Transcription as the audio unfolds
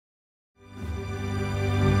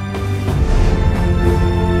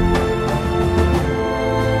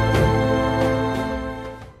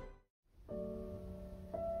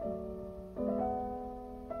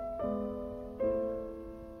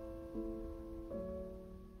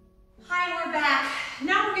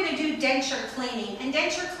denture cleaning. And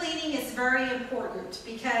denture cleaning is very important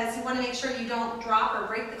because you want to make sure you don't drop or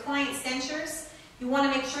break the client's dentures. You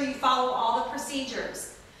want to make sure you follow all the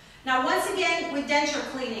procedures. Now, once again, with denture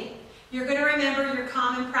cleaning, you're going to remember your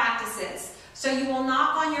common practices. So you will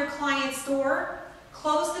knock on your client's door,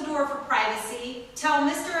 close the door for privacy, tell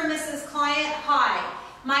Mr. or Mrs. Client, "Hi,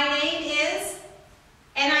 my name is,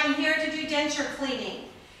 and I'm here to do denture cleaning."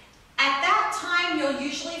 At that time, you'll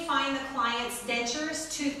usually find the client's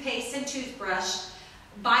dentures, toothpaste, and toothbrush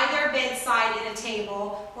by their bedside at a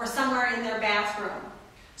table or somewhere in their bathroom.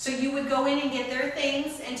 So you would go in and get their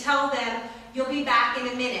things and tell them you'll be back in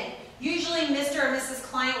a minute. Usually Mr. or Mrs.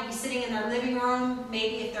 Client will be sitting in their living room.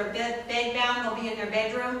 Maybe if they're bed-bound, they'll be in their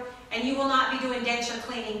bedroom, and you will not be doing denture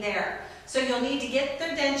cleaning there. So you'll need to get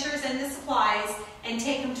their dentures and the supplies and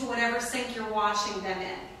take them to whatever sink you're washing them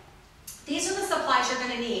in. These are the supplies you're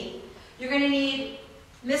going to need. You're going to need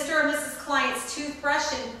Mr. or Mrs. Client's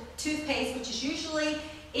toothbrush and toothpaste, which is usually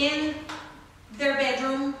in their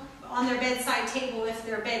bedroom, on their bedside table if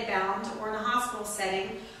they're bedbound or in a hospital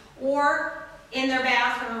setting, or in their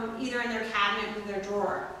bathroom, either in their cabinet or their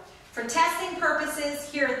drawer. For testing purposes,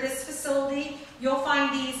 here at this facility, you'll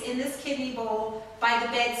find these in this kidney bowl by the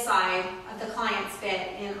bedside of the client's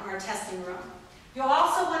bed in our testing room. You'll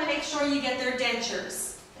also want to make sure you get their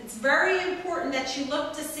dentures. It's very important that you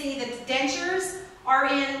look to see that the dentures are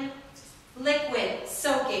in liquid,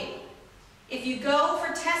 soaking. If you go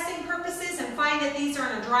for testing purposes and find that these are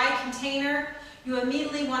in a dry container, you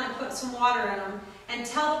immediately want to put some water in them and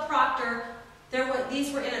tell the proctor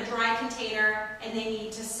these were in a dry container and they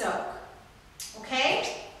need to soak.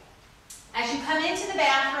 Okay? As you come into the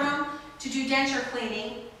bathroom to do denture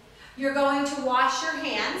cleaning, you're going to wash your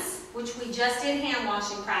hands, which we just did hand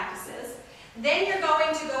washing practices. Then you're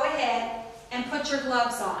going to go ahead and put your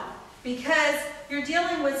gloves on because you're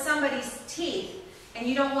dealing with somebody's teeth and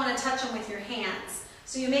you don't want to touch them with your hands.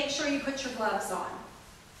 So you make sure you put your gloves on.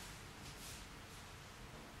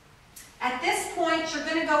 At this point, you're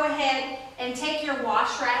going to go ahead and take your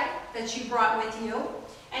wash rag that you brought with you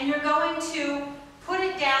and you're going to put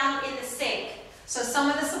it down in the sink. So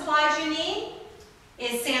some of the supplies you need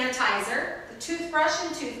is sanitizer, the toothbrush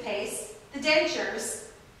and toothpaste, the dentures,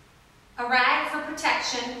 a rag for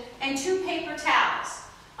protection, and 2 paper towels.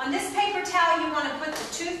 On this paper towel, you want to put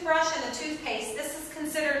the toothbrush and the toothpaste. This is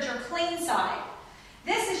considered your clean side.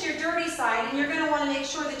 This is your dirty side, and you're going to want to make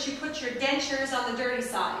sure that you put your dentures on the dirty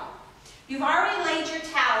side. You've already laid your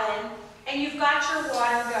towel in, and you've got your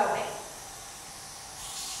water going.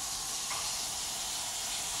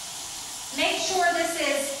 Make sure this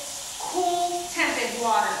is cool, tepid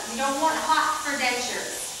water. You don't want hot for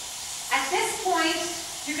dentures. At this point,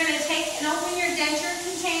 you're going to take and open your denture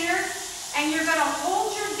container, and you're going to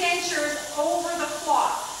hold your dentures over the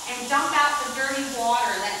cloth and dump out the dirty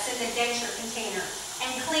water that's in the denture container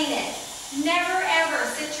and clean it. Never ever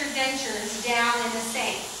sit your dentures down in the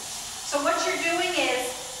sink. So what you're doing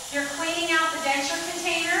is you're cleaning out the denture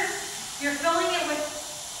container, you're filling it with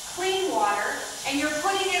clean water, and you're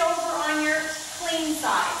putting it over on your clean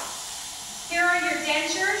side. Here are your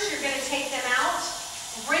dentures. You're going to take them out,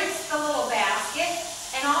 rinse the little basket,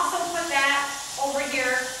 and also put that over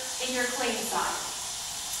here in your clean side.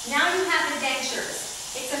 Now you have the dentures.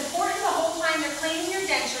 It's important the whole time you're cleaning your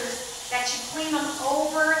dentures that you clean them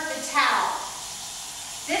over the towel.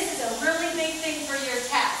 This is a really big thing for your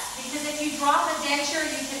test because if you drop a denture,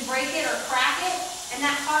 you can break it or crack it, and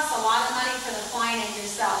that costs a lot of money for the client and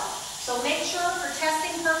yourself. So make sure for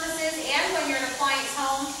testing purposes and when you're in a client's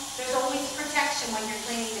home, there's always protection when you're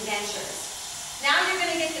cleaning the dentures. Now you're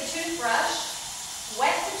going to get the toothbrush,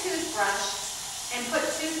 wet the toothbrush, and put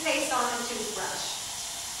toothpaste on the toothbrush.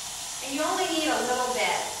 And you only need a little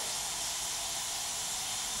bit.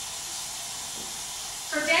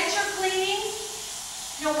 For denture cleaning,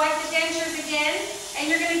 you'll wipe the dentures again, and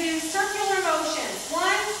you're going to do circular motions. 1,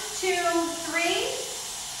 2, 3.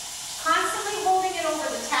 Constantly holding it over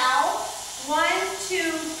the towel. 1,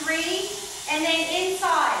 2, 3. And then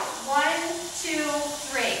inside. 1, 2,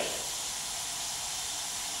 3.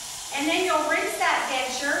 And then you'll rinse that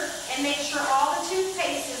denture and make sure all the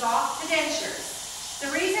toothpaste is off the dentures. The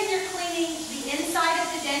reason you're cleaning the inside of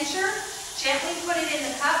the denture, gently put it in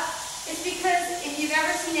the cup, is because if you've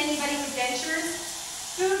ever seen anybody with dentures,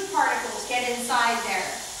 food particles get inside there.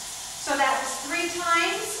 So that was 3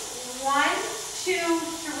 times. 1, 2,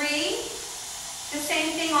 3. The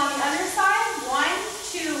same thing on the other side. 1,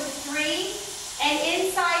 2, 3. And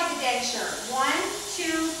inside the denture. 1,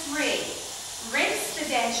 2, 3. Rinse the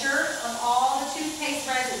denture of all the toothpaste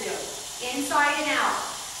residue, inside and out,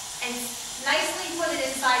 and nicely put it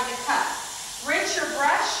inside the cup. Rinse your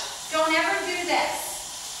brush. Don't ever do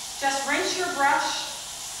this. Just rinse your brush,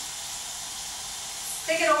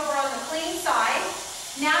 stick it over on the clean side.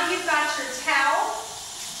 Now you've got your towel.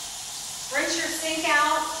 Rinse your sink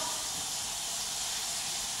out.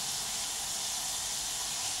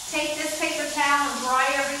 Take this paper towel and dry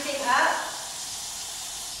everything up.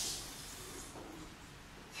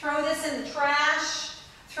 Throw this in the trash.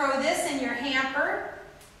 Throw this in your hamper.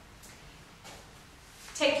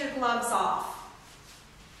 Take your gloves off.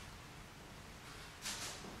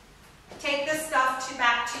 Take this stuff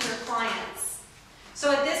back to your clients.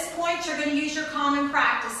 So at this point, you're going to use your common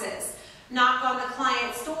practices. Knock on the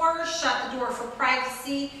client's door, shut the door for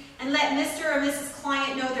privacy, and let Mr. or Mrs.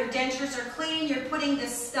 Client know their dentures are clean. You're putting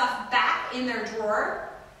this stuff back in their drawer.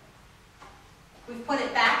 We've put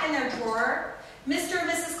it back in their drawer. Mr. or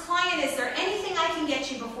Mrs. Client, is there anything I can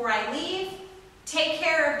get you before I leave? Take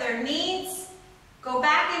care of their needs. Go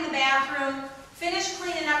back in the bathroom. Finish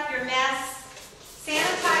cleaning up your mess.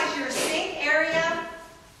 Sanitize your sink area.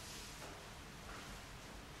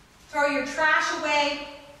 Throw your trash away.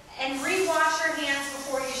 And re-wash your hands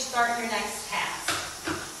before you start your next task.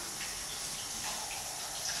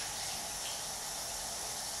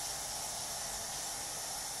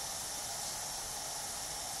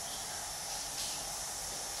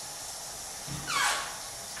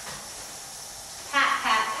 Pat,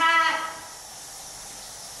 pat, pat.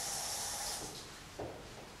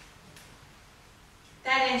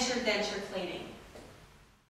 That ends your denture cleaning.